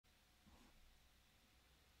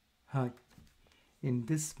Hi, in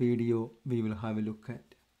this video we will have a look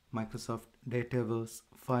at Microsoft Dataverse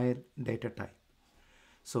file data type.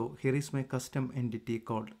 So here is my custom entity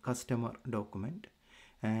called customer document,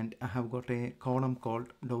 and I have got a column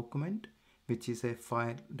called document which is a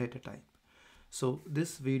file data type. So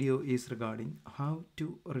this video is regarding how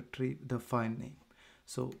to retrieve the file name.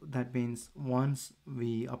 So that means once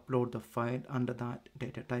we upload the file under that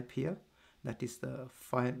data type here, that is the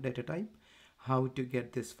file data type, how to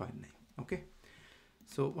get this file name. Okay,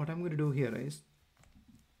 so what I'm going to do here is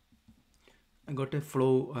I got a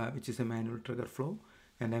flow which is a manual trigger flow,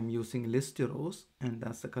 and I'm using list rows, and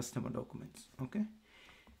that's the customer documents. Okay,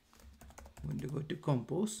 I'm going to go to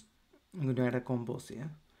compose. I'm going to add a compose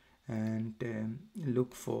here and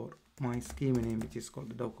look for my schema name which is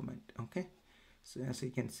called the document. Okay, so as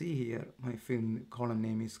you can see here, my field column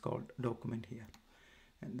name is called document here,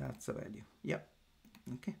 and that's the value. Yeah.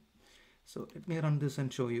 Okay, so let me run this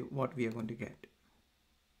and show you what we are going to get.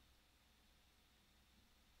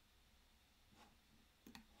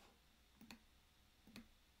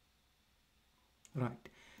 Right,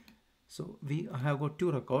 so we have got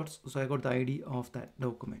two records, so I got the ID of that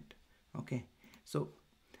document. Okay, so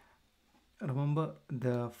remember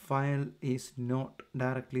the file is not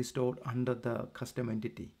directly stored under the custom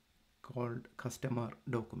entity called customer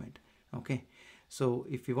document. Okay, so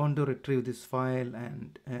if you want to retrieve this file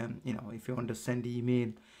and if you want to send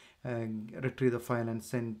email, retrieve the file and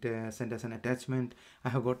send as an attachment, I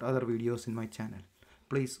have got other videos in my channel.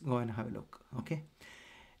 Please go and have a look. Okay,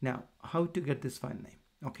 now how to get this file name.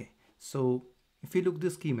 Okay, so if you look the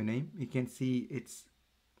schema name, you can see it's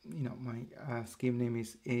my scheme name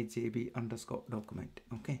is ajb underscore document.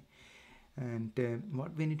 Okay, and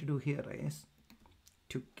what we need to do here is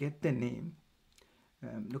to get the name,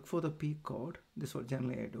 look for the p code. This is what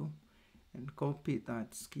generally I do, and copy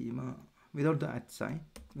that schema without the at sign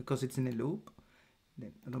because it's in a loop.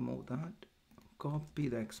 Then remove that, copy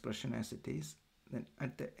the expression as it is, then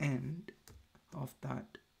at the end of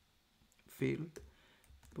that field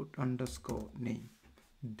put underscore name.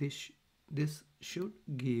 This should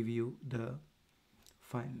give you the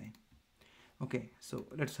file name. Okay, so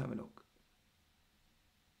let's have a look.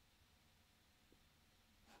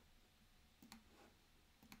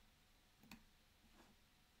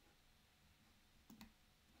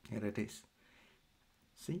 Here it is.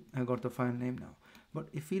 See, I got the file name now. But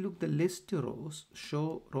if you look the list rows,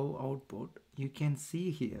 show row output, you can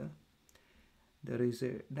see here there is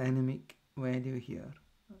a dynamic value here,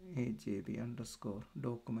 ajb underscore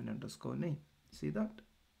document underscore name. See that?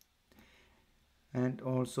 And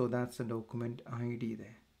also that's a document ID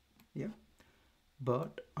there. Yeah,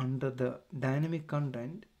 but under the dynamic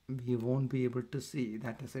content we won't be able to see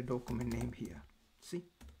that as a document name here. See,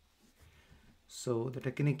 so the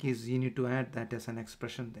technique is you need to add that as an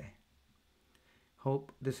expression there.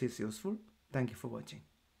 Hope this is useful. Thank you for watching.